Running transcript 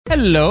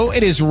Hello,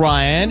 it is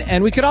Ryan,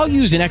 and we could all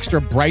use an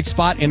extra bright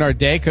spot in our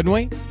day, couldn't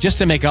we? Just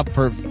to make up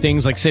for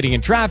things like sitting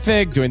in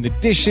traffic, doing the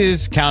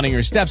dishes, counting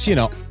your steps, you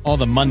know, all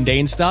the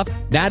mundane stuff.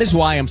 That is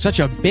why I'm such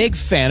a big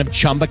fan of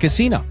Chumba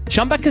Casino.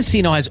 Chumba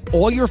Casino has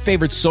all your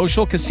favorite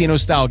social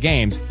casino-style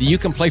games that you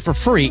can play for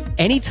free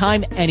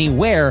anytime,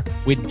 anywhere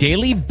with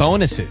daily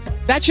bonuses.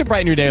 That should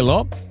brighten your day a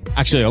little.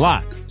 Actually, a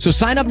lot. So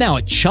sign up now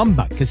at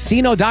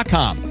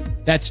ChumbaCasino.com.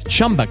 That's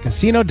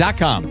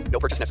ChumbaCasino.com. No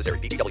purchase necessary.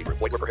 VGW Group.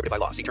 Void where prohibited by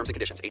law. See terms and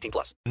conditions.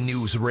 18+.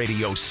 News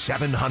Radio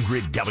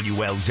 700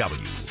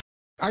 WLW.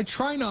 I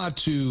try not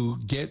to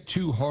get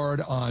too hard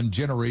on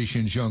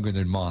generations younger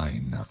than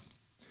mine.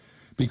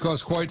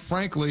 Because, quite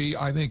frankly,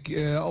 I think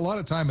a lot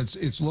of time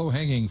it's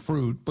low-hanging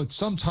fruit, but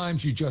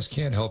sometimes you just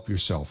can't help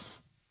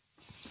yourself.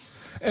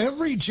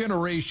 Every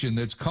generation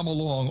that's come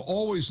along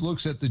always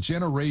looks at the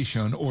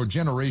generation or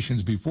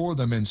generations before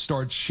them and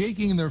starts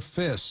shaking their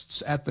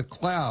fists at the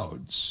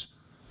clouds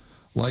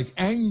like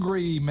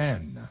angry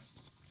men.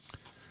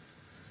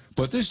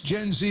 But this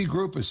Gen Z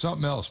group is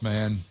something else,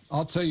 man.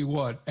 I'll tell you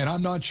what, and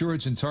I'm not sure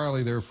it's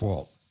entirely their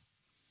fault.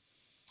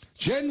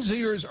 Gen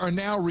Zers are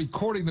now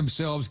recording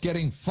themselves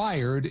getting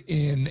fired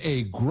in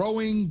a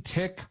growing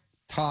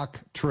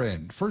TikTok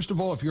trend. First of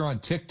all, if you're on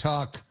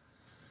TikTok,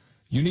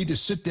 you need to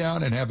sit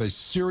down and have a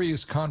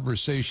serious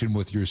conversation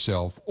with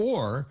yourself,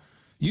 or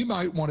you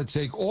might want to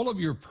take all of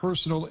your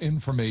personal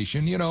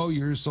information, you know,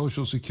 your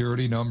social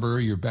security number,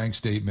 your bank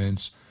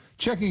statements,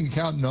 checking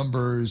account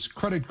numbers,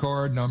 credit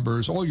card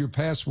numbers, all your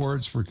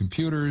passwords for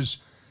computers,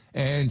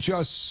 and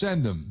just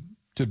send them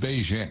to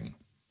Beijing.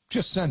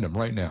 Just send them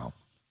right now.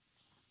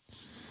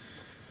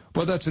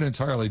 But that's an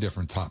entirely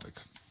different topic.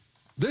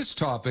 This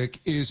topic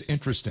is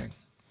interesting.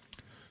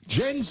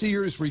 Gen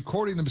Zers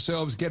recording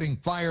themselves getting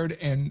fired,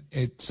 and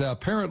it's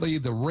apparently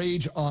the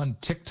rage on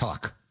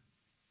TikTok.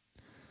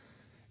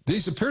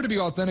 These appear to be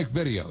authentic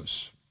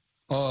videos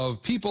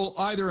of people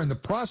either in the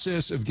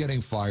process of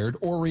getting fired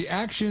or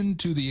reaction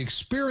to the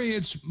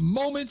experience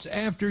moments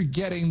after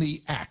getting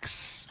the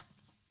axe.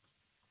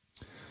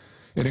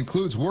 It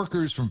includes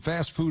workers from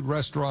fast food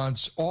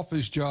restaurants,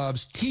 office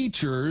jobs,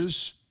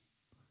 teachers,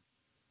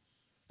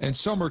 and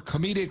some are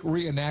comedic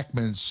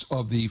reenactments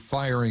of the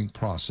firing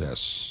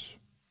process.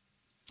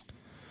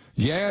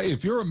 Yeah,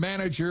 if you're a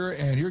manager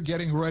and you're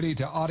getting ready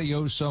to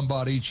adios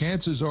somebody,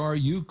 chances are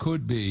you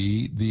could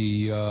be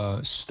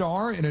the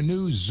star in a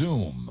new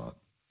Zoom.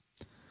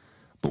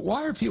 But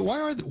why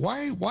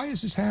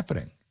is this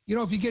happening? You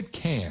know, if you get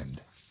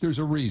canned, there's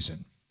a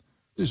reason.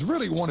 There's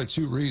really one or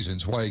two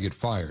reasons why you get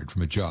fired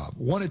from a job.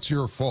 One, it's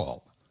your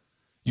fault.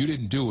 You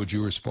didn't do what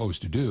you were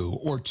supposed to do.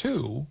 Or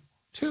two,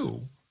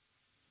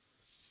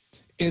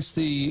 it's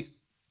the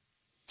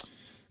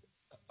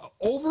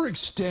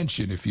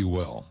overextension, if you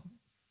will,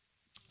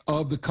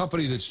 of the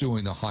company that's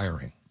doing the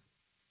hiring.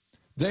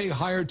 They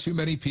hired too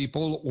many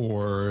people,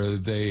 or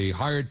they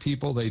hired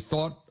people they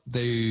thought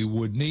they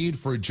would need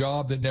for a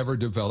job that never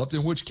developed,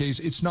 in which case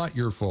it's not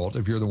your fault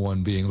if you're the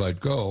one being let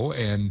go.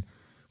 And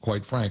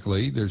quite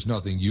frankly, there's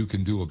nothing you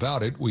can do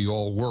about it. We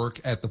all work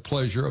at the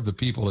pleasure of the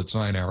people that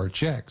sign our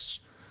checks.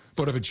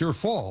 But if it's your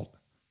fault,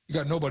 you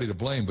got nobody to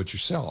blame but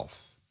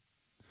yourself.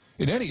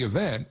 In any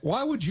event,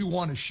 why would you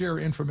want to share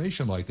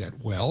information like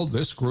that? Well,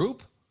 this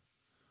group,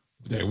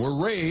 they were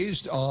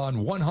raised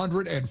on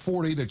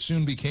 140 that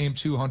soon became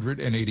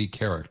 280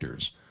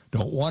 characters.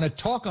 Don't want to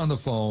talk on the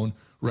phone,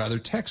 rather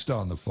text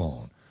on the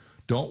phone.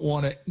 Don't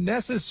want to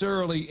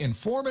necessarily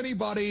inform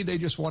anybody. They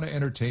just want to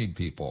entertain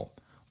people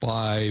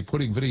by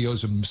putting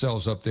videos of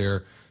themselves up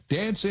there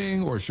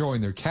dancing, or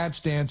showing their cats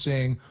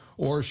dancing,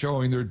 or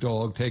showing their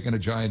dog taking a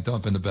giant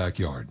dump in the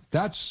backyard.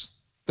 That's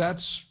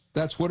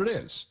what it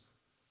is.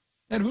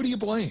 And who do you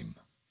blame?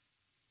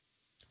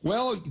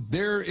 Well,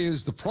 there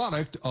is the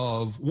product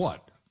of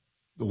what?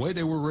 The way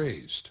they were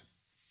raised.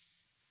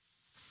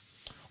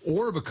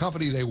 Or of a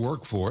company they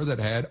work for that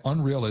had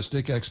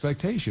unrealistic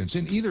expectations.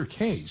 In either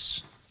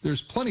case,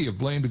 there's plenty of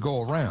blame to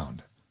go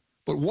around.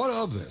 But what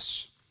of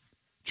this?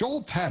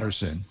 Joel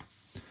Patterson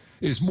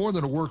is more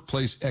than a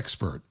workplace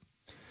expert.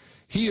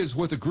 He is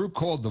with a group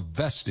called The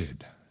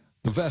Vested.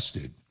 The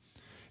Vested.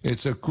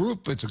 It's a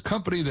group, it's a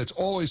company that's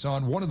always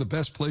on one of the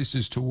best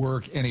places to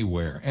work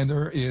anywhere. And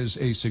there is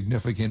a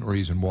significant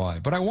reason why.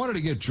 But I wanted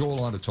to get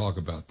Joel on to talk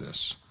about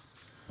this.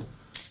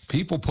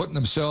 People putting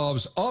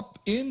themselves up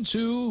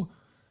into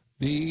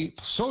the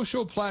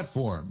social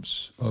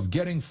platforms of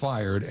getting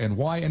fired, and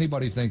why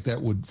anybody thinks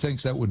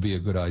that would be a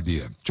good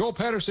idea. Joel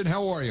Patterson,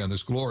 how are you on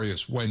this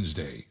glorious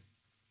Wednesday?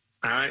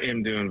 I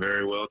am doing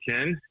very well,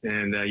 Ken.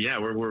 And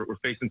we're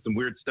facing some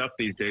weird stuff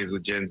these days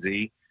with Gen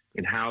Z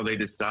and how they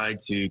decide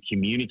to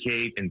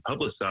communicate and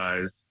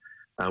publicize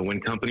when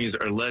companies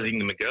are letting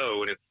them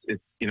go, and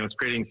it's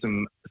creating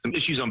some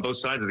issues on both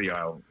sides of the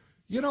aisle.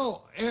 You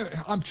know,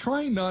 I'm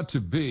trying not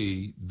to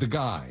be the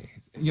guy,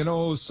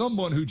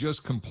 someone who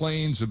just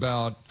complains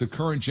about the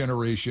current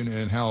generation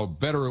and how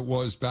better it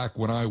was back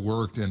when I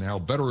worked and how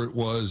better it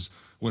was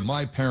when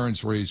my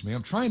parents raised me.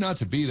 I'm trying not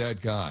to be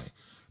that guy.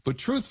 But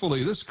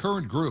truthfully, this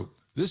current group,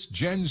 this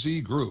Gen Z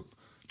group,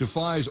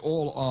 defies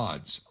all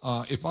odds.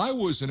 If I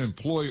was an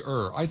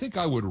employer, I think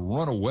I would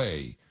run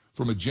away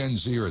from a Gen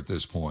Zer at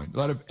this point.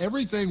 That if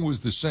everything was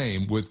the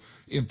same with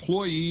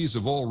employees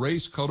of all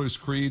race, colors,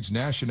 creeds,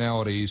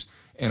 nationalities,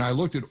 and I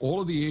looked at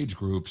all of the age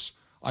groups,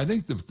 I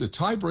think the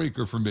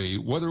tiebreaker for me,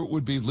 whether it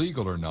would be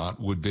legal or not,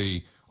 would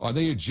be, are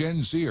they a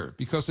Gen Zer?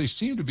 Because they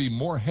seem to be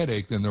more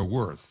headache than they're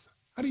worth.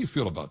 How do you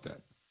feel about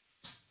that?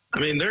 I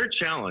mean, they're a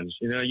challenge.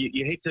 You know,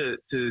 you hate to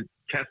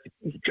cast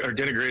or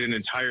denigrate an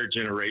entire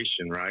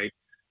generation, right?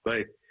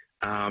 But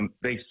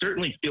they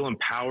certainly feel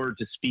empowered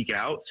to speak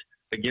out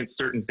against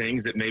certain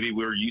things that maybe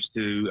we're used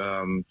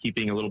to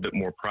keeping a little bit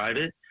more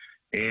private.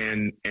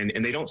 And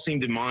they don't seem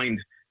to mind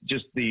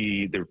just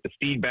the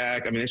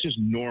feedback. I mean, it's just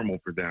normal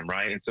for them,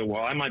 right? And so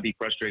while I might be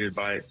frustrated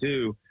by it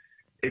too,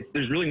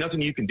 there's really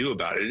nothing you can do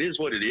about it. It is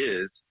what it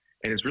is.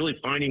 And it's really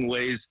finding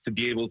ways to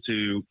be able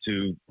to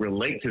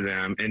relate to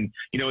them. And,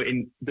 you know,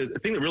 and the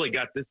thing that really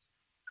got this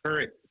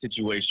current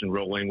situation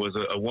rolling was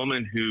a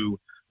woman who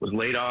was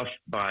laid off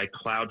by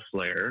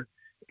Cloudflare,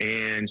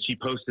 and she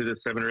posted a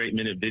 7 or 8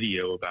 minute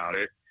video about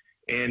it.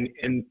 And,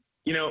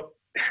 you know,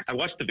 I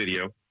watched the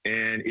video,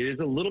 and it is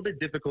a little bit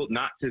difficult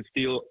not to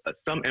feel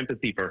some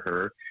empathy for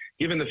her,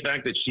 given the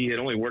fact that she had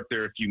only worked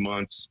there a few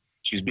months.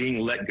 She's being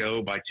let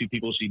go by 2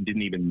 people she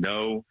didn't even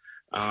know.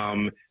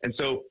 And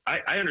so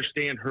I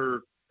understand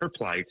her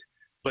plight,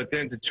 but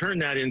then to turn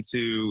that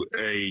into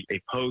a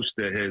post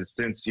that has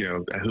since, you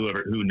know,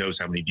 who knows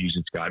how many views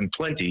it's gotten,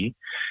 plenty.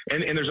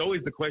 And there's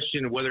always the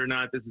question of whether or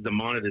not this is a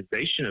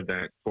monetization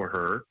event for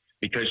her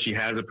because she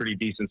has a pretty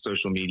decent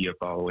social media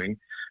following.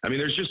 I mean,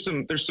 there's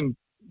some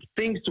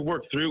things to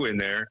work through in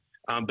there.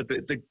 But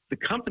the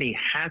company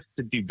has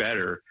to do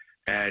better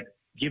at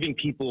giving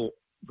people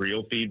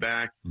real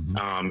feedback,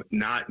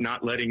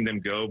 not letting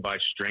them go by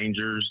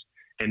strangers,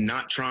 and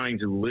not trying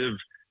to live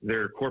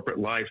their corporate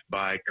life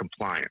by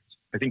compliance.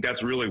 I think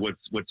that's really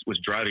what's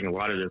driving a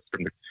lot of this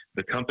from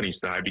the company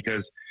side,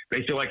 because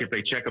they feel like if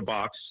they check a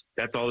box,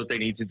 that's all that they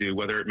need to do,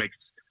 whether it makes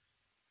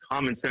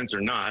common sense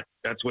or not.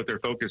 That's what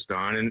they're focused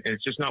on, and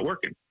it's just not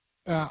working.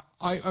 I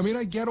mean,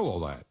 I get all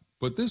that,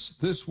 but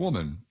this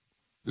woman,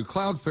 the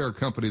Cloudflare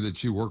company that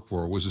she worked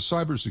for, was a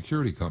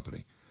cybersecurity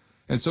company.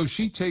 And so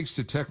she takes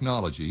to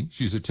technology.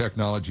 She's a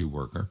technology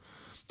worker,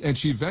 and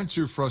she vents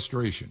her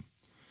frustration.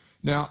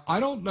 Now, I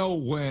don't know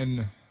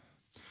when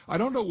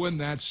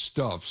that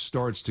stuff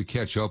starts to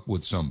catch up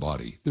with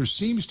somebody. There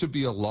seems to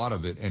be a lot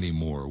of it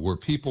anymore, where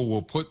people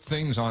will put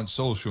things on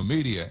social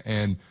media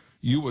and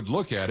you would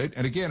look at it.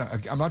 And again,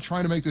 I'm not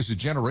trying to make this a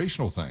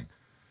generational thing,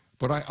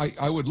 but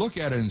I would look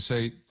at it and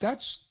say,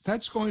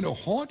 that's going to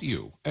haunt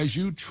you as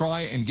you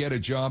try and get a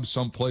job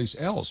someplace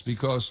else,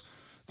 because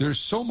there's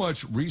so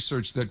much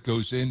research that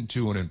goes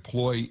into an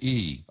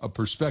employee, a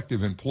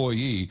prospective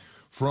employee,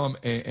 from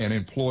an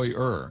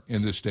employer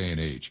in this day and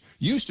age.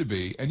 Used to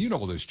be, and you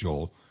know this,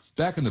 Joel,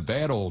 back in the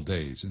bad old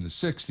days, in the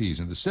 60s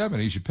and the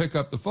 70s, you pick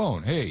up the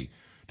phone. Hey,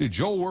 did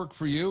Joel work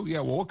for you? Yeah,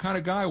 well, what kind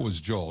of guy was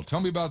Joel?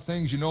 Tell me about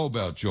things you know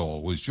about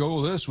Joel. Was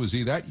Joel this? Was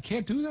he that? You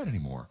can't do that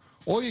anymore.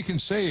 All you can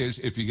say is,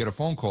 if you get a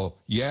phone call,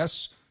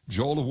 yes,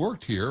 Joel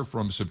worked here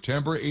from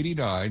September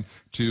 89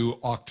 to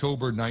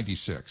October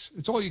 96.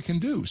 It's all you can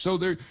do. So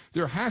there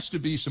has to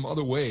be some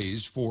other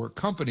ways for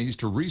companies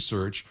to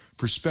research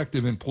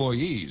prospective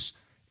employees.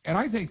 And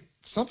I think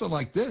something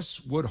like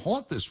this would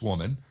haunt this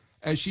woman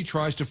as she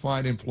tries to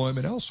find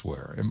employment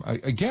elsewhere. Am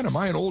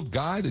I an old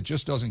guy that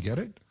just doesn't get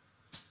it?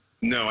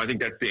 No, I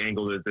think that's the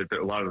angle that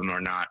a lot of them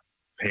are not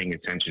paying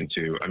attention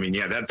to. I mean,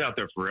 yeah, that's out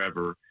there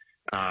forever.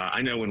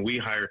 I know when we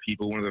hire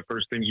people, one of the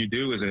first things you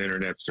do is an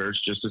internet search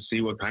just to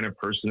see what kind of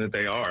person that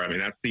they are. I mean,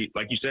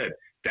 like you said,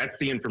 that's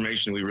the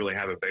information we really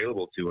have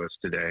available to us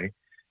today.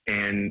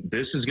 And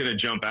this is going to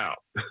jump out.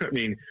 I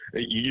mean,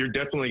 you're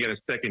definitely going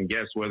to second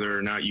guess whether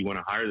or not you want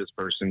to hire this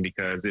person,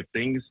 because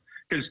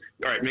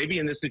all right, maybe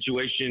in this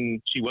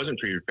situation she wasn't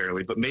treated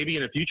fairly, but maybe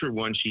in a future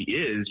one she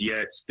is,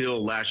 yet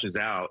still lashes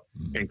out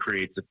and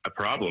creates a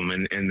problem.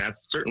 And that's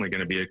certainly going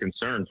to be a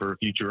concern for a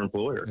future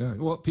employer. Yeah,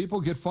 well,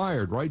 people get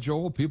fired, right,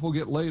 Joel? People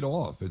get laid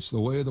off. It's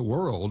the way of the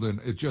world. And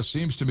it just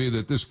seems to me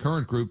that this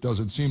current group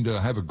doesn't seem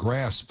to have a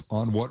grasp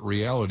on what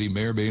reality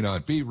may or may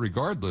not be,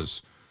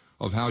 regardless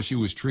of how she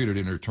was treated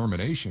in her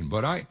termination.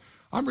 But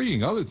I'm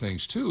reading other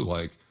things, too,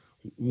 like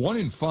 1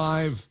 in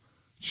 5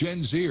 Gen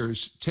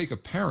Zers take a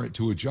parent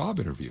to a job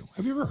interview.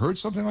 Have you ever heard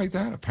something like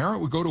that? A parent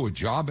would go to a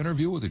job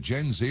interview with a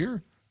Gen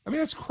Zer? I mean,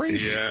 that's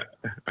crazy. Yeah,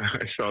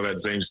 I saw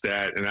that same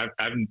stat, and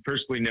I've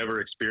personally never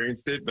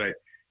experienced it, but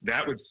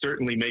that would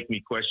certainly make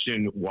me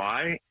question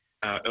why.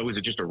 Was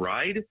it just a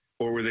ride,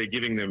 or were they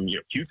giving them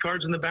cue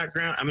cards in the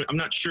background? I mean, I'm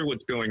not sure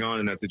what's going on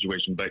in that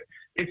situation, but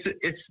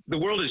it's the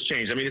world has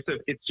changed. I mean,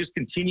 it just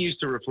continues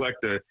to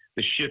reflect the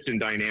shift in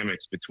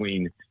dynamics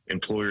between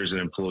employers and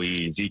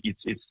employees.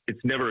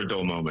 It's never a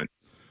dull moment.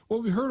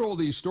 Well, we heard all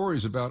these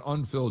stories about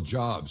unfilled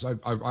jobs. I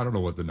don't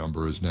know what the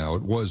number is now.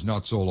 It was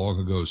not so long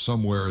ago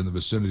somewhere in the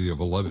vicinity of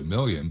 11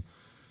 million.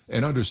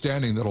 And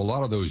understanding that a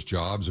lot of those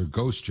jobs are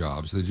ghost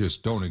jobs. They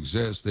just don't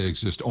exist. They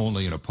exist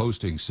only in a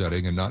posting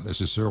setting and not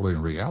necessarily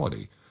in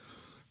reality.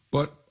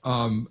 But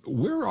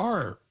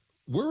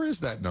Where is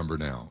that number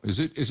now? Is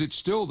it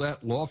still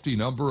that lofty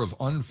number of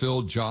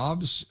unfilled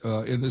jobs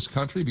in this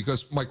country?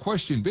 Because my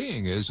question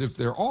being is, if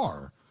there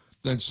are,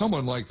 then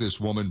someone like this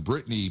woman,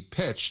 Brittany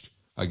Pitched,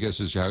 I guess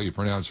is how you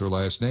pronounce her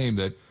last name,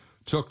 that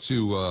took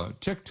to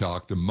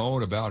TikTok to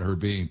moan about her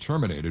being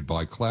terminated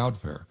by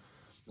Cloudflare.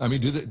 I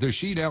mean, does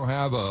she now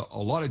have a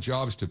lot of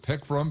jobs to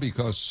pick from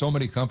because so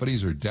many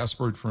companies are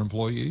desperate for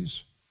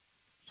employees?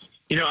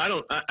 You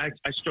know,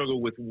 I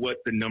struggle with what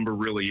the number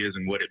really is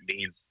and what it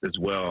means as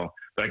well.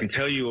 But I can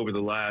tell you over the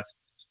last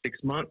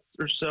 6 months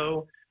or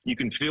so, you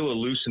can feel a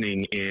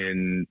loosening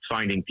in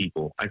finding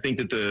people. I think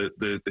that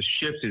the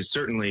shift has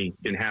certainly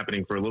been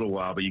happening for a little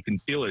while, but you can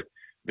feel it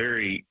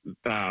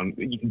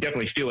you can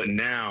definitely feel it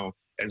now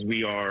as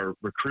we are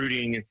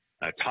recruiting,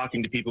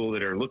 talking to people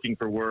that are looking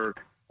for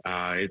work.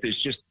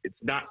 It's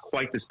not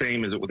quite the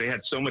same as they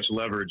had so much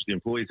leverage. The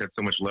employees had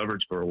so much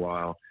leverage for a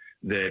while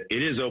that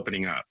it is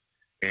opening up.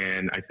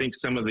 And I think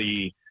some of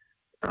the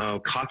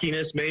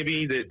cockiness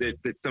maybe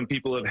that some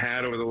people have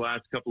had over the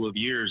last couple of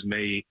years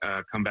may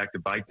come back to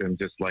bite them,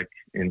 just like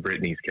in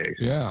Brittany's case.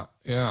 Yeah,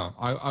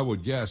 I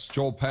would guess.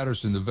 Joel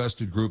Patterson, the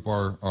Vested Group,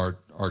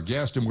 our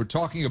guest, and we're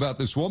talking about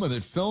this woman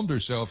that filmed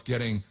herself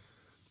getting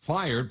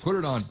fired, put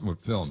it on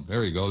film.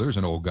 There you go. There's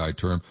an old guy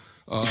term.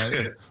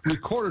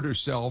 Recorded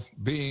herself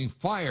being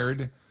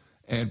fired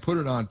and put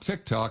it on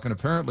TikTok, and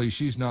apparently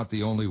she's not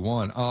the only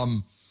one.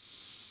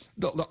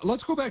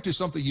 Let's go back to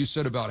something you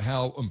said about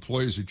how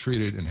employees are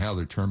treated and how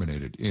they're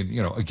terminated. And,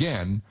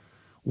 again,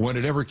 when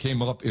it ever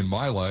came up in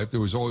my life,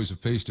 there was always a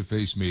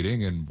face-to-face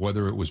meeting, and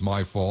whether it was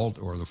my fault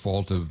or the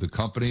fault of the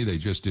company, they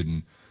just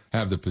didn't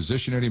have the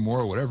position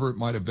anymore, whatever it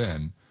might have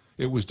been,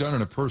 it was done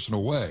in a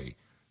personal way.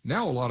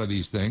 Now a lot of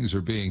these things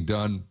are being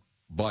done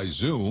by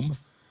Zoom.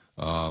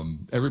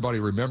 Everybody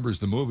remembers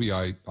the movie,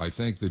 I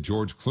think, the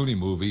George Clooney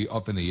movie,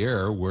 Up in the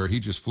Air, where he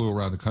just flew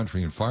around the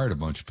country and fired a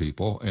bunch of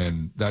people.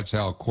 And that's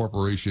how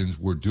corporations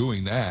were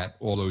doing that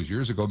all those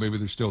years ago. Maybe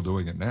they're still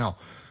doing it now.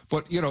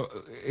 But,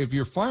 if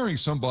you're firing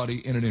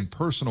somebody in an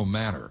impersonal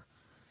manner,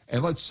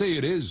 and let's say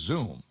it is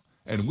Zoom,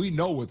 and we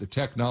know what the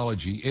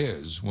technology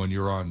is when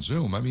you're on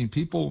Zoom. I mean,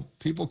 people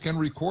can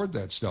record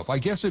that stuff. I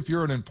guess if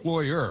you're an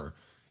employer,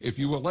 if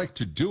you elect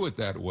to do it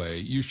that way,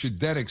 you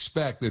should then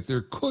expect that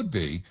there could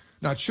be,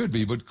 not should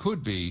be, but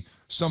could be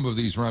some of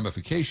these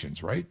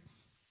ramifications, right?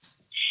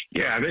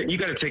 Yeah, you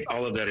got to take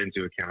all of that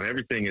into account.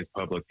 Everything is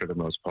public for the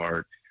most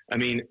part. I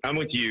mean, I'm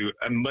with you.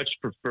 I much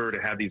prefer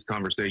to have these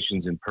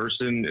conversations in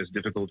person, as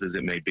difficult as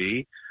it may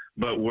be.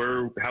 But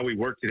how we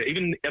work today,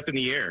 even Up in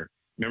the Air.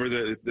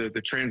 Remember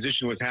the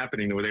transition was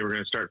happening where they were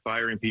going to start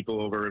firing people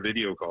over a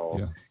video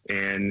call, yeah.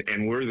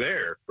 and we're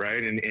there,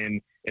 right?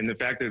 And the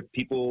fact that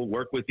people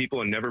work with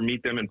people and never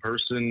meet them in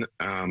person,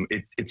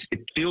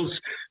 it feels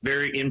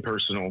very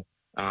impersonal,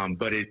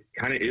 but it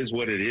kind of is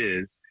what it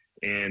is.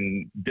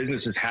 And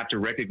businesses have to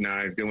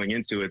recognize going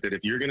into it that if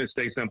you're going to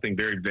say something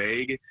very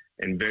vague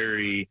and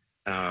very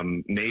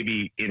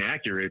maybe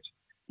inaccurate,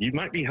 you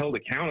might be held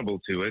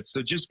accountable to it.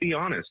 So just be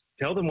honest.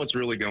 Tell them what's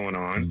really going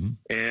on.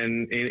 Mm-hmm.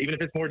 And even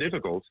if it's more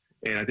difficult,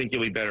 and I think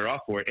you'll be better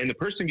off for it. And the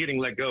person getting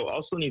let go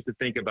also needs to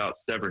think about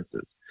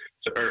severances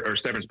or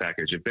severance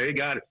package. If they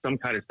got some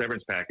kind of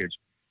severance package,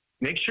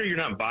 make sure you're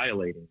not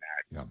violating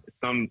that. Yeah.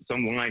 Some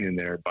line in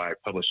there by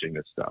publishing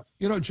this stuff.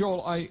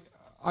 Joel,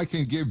 I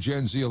can give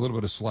Gen Z a little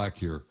bit of slack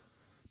here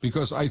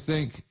because I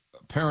think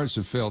parents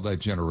have failed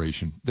that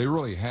generation. They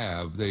really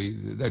have.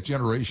 That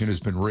generation has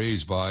been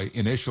raised by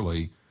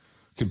initially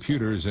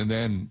computers and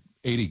then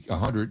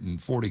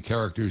 140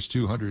 characters,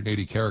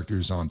 280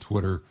 characters on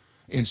Twitter,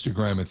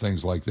 Instagram, and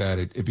things like that.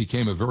 It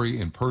became a very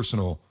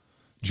impersonal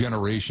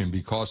generation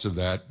because of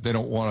that. They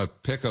don't want to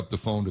pick up the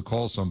phone to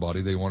call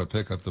somebody. They want to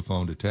pick up the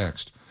phone to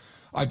text.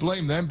 I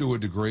blame them to a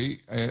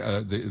degree,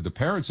 the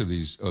parents of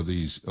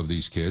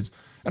these kids,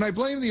 and I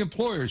blame the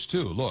employers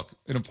too. Look,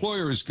 an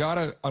employer has got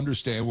to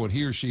understand what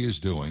he or she is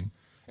doing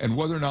and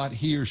whether or not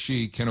he or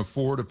she can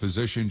afford a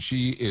position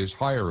she is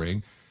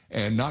hiring,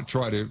 and not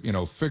try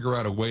to, figure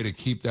out a way to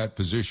keep that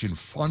position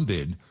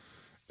funded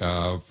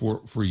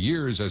for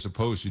years as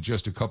opposed to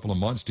just a couple of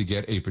months to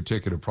get a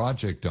particular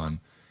project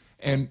done.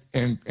 And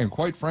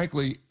quite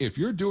frankly, if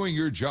you're doing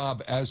your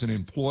job as an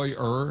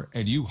employer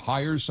and you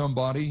hire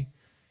somebody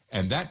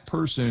and that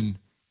person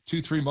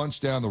 2-3 months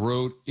down the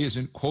road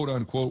isn't quote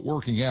unquote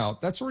working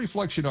out, that's a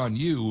reflection on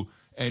you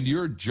and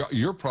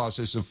your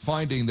process of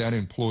finding that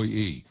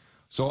employee.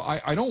 So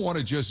I don't want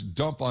to just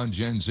dump on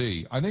Gen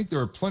Z. I think there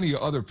are plenty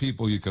of other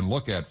people you can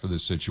look at for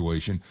this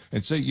situation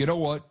and say, you know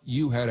what,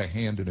 you had a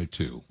hand in it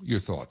too. Your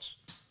thoughts?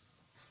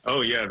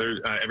 Oh yeah, there's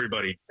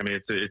everybody. I mean,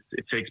 it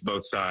takes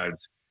both sides,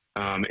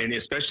 and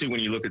especially when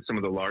you look at some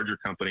of the larger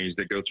companies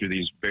that go through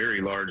these very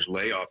large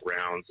layoff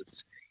rounds,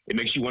 it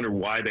makes you wonder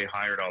why they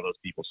hired all those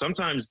people.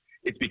 Sometimes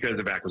it's because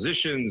of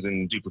acquisitions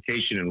and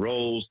duplication in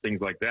roles,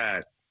 things like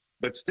that.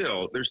 But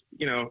still, there's,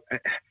 I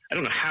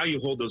don't know how you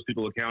hold those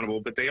people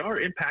accountable, but they are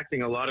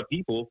impacting a lot of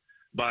people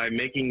by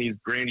making these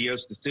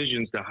grandiose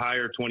decisions to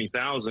hire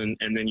 20,000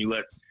 and then you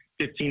let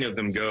 15 of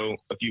them go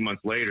a few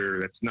months later.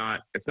 That's not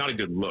a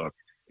good look.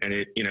 and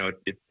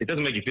it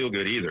doesn't make you feel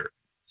good either.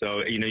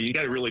 So, you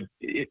got to really,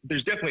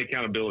 there's definitely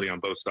accountability on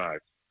both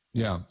sides.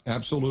 Yeah,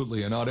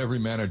 absolutely. And not every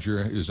manager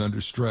is under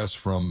stress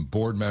from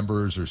board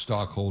members or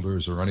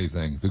stockholders or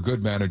anything. The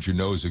good manager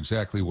knows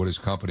exactly what his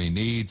company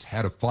needs,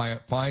 how to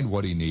find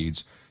what he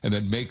needs, and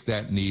then make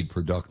that need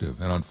productive.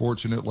 And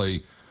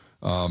unfortunately,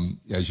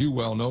 as you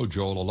well know,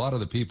 Joel, a lot of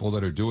the people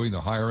that are doing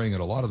the hiring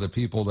and a lot of the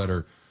people that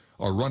are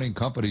running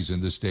companies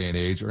in this day and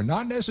age are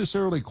not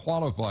necessarily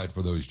qualified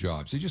for those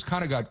jobs. They just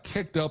kind of got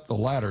kicked up the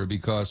ladder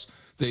because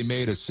they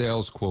made a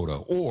sales quota,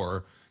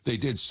 or they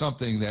did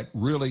something that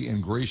really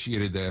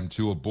ingratiated them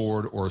to a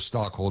board or a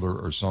stockholder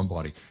or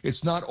somebody.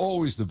 It's not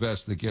always the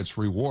best that gets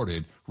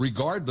rewarded,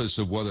 regardless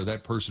of whether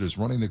that person is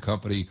running the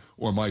company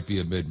or might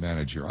be a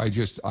mid-manager.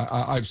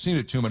 I've seen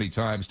it too many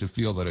times to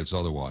feel that it's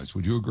otherwise.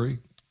 Would you agree?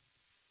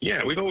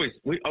 Yeah, we've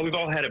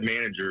all had a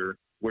manager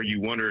where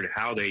you wondered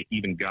how they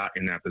even got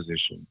in that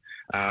position.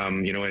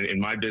 In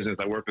my business,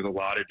 I work with a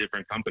lot of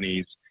different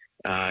companies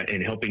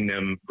in helping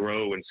them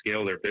grow and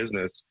scale their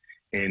business.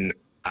 And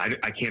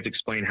I can't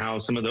explain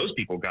how some of those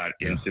people got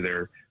into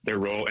their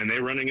role, and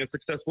they're running a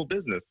successful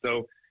business.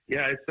 So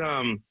yeah,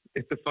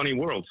 it's a funny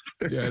world.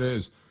 Yeah, it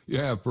is.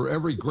 Yeah, for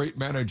every great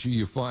manager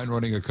you find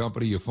running a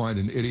company, you find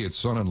an idiot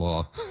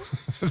son-in-law.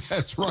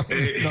 That's right.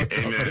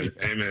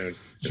 Amen.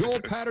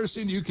 Joel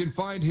Patterson, you can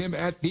find him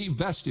at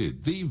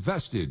thevested.com.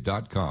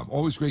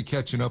 Always great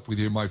catching up with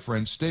you, my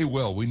friend. Stay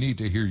well. We need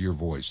to hear your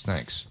voice.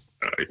 Thanks.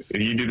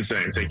 You do the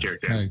same. Take care,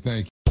 Ken. Hey,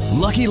 thank you.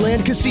 Lucky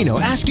Land Casino,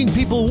 asking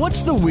people,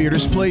 what's the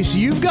weirdest place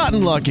you've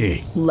gotten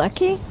lucky?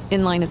 Lucky?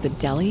 In line at the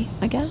deli,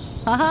 I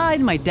guess? Aha,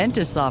 in my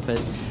dentist's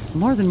office.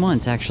 More than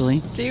once,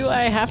 actually. Do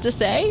I have to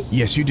say?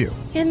 Yes, you do.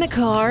 In the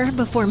car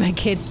before my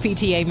kids'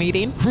 PTA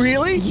meeting.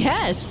 Really?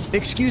 Yes.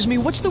 Excuse me,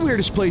 what's the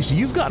weirdest place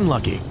you've gotten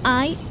lucky?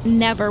 I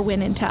never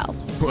win and tell.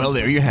 Well,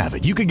 there you have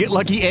it. You can get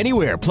lucky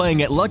anywhere,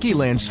 playing at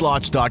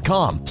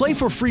LuckyLandSlots.com. Play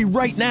for free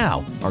right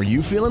now. Are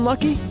you feeling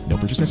lucky? No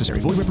purchase necessary.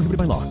 Void where prohibited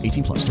by law.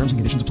 18+. Terms and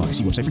conditions apply.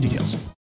 See website for details.